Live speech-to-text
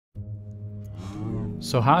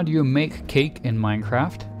So how do you make cake in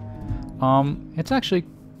Minecraft? It's actually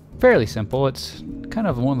fairly simple. It's kind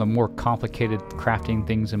of one of the more complicated crafting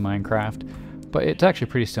things in Minecraft, but it's actually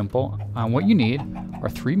pretty simple. What you need are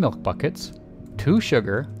 3 milk buckets, 2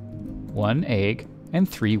 sugar, 1 egg, and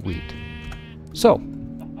 3 wheat. So,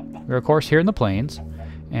 we're of course here in the plains,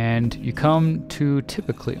 and you come to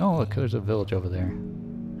typically, oh look, there's a village over there.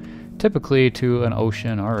 Typically to an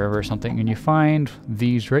ocean or a river or something, and you find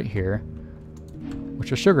these right here,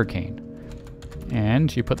 which are sugar cane.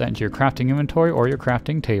 And you put that into your crafting inventory or your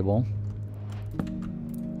crafting table,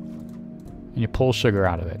 and you pull sugar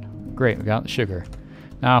out of it. Great, we got the sugar.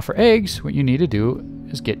 Now for eggs, what you need to do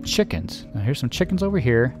is get chickens. Now here's some chickens over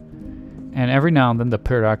here, and every now and then they'll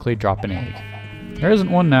periodically drop an egg. There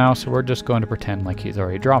isn't one now, so we're just going to pretend like he's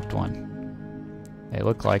already dropped one. They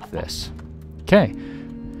look like this. Okay.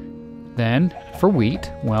 Then, for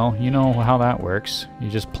wheat, well, you know how that works. You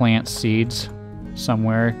just plant seeds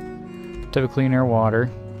somewhere, typically near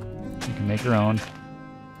water. You can make your own.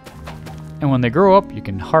 And when they grow up, you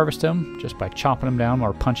can harvest them just by chopping them down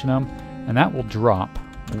or punching them, and that will drop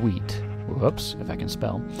wheat. Whoops, if I can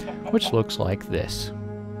spell. Which looks like this.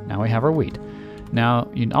 Now we have our wheat. Now,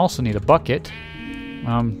 you also need a bucket.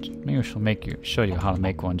 Maybe I shall show you how to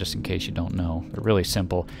make one just in case you don't know. They're really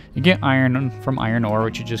simple. You get iron from iron ore,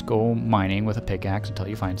 which you just go mining with a pickaxe until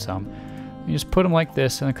you find some. You just put them like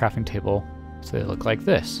this in the crafting table so they look like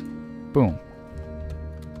this. Boom.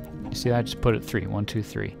 You see, I just put it 3. 1, 2,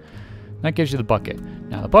 3. That gives you the bucket.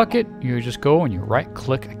 Now the bucket, you just go and you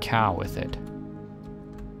right-click a cow with it.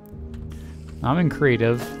 I'm in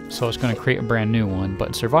creative, so it's going to create a brand new one, but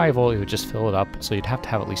in survival, you would just fill it up, so you'd have to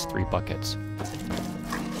have at least 3 buckets.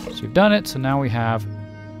 So we've done it, so now we have,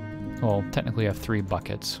 well, technically you have 3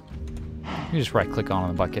 buckets. You just right-click on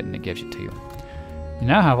the bucket and it gives it to you. You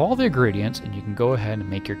now have all the ingredients, and you can go ahead and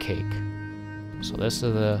make your cake. So this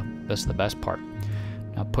is the best part.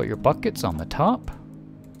 Now put your buckets on the top.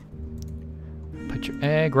 Put your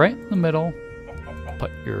egg right in the middle.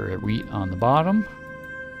 Put your wheat on the bottom.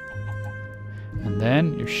 And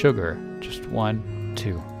then your sugar. Just 1,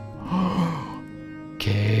 2.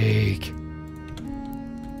 Cake.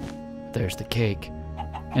 There's the cake.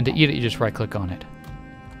 And to eat it, you just right-click on it.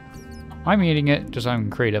 I'm eating it, just I'm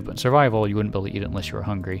creative, but in survival, you wouldn't be able to eat it unless you were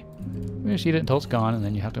hungry. You just eat it until it's gone, and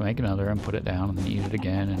then you have to make another and put it down, and then eat it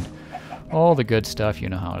again, and all the good stuff, you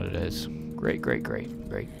know how it is. Great, great, great,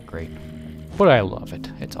 great, great. But I love it.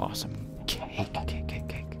 It's awesome. Cake, cake, cake,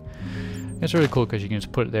 cake. It's really cool because you can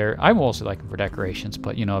just put it there. I also like them for decorations,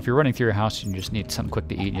 but you know, if you're running through your house and you just need something quick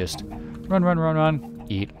to eat, just run, run, run, run,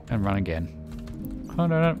 eat, and run again. Run,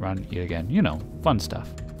 run, run, eat again. You know, fun stuff.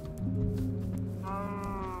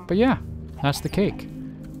 But yeah, that's the cake.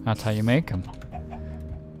 That's how you make them.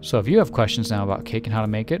 So if you have questions now about cake and how to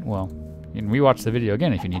make it, well, you can rewatch the video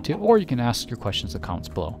again if you need to, or you can ask your questions in the comments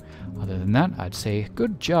below. Other than that, I'd say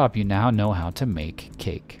good job, you now know how to make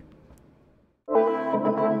cake.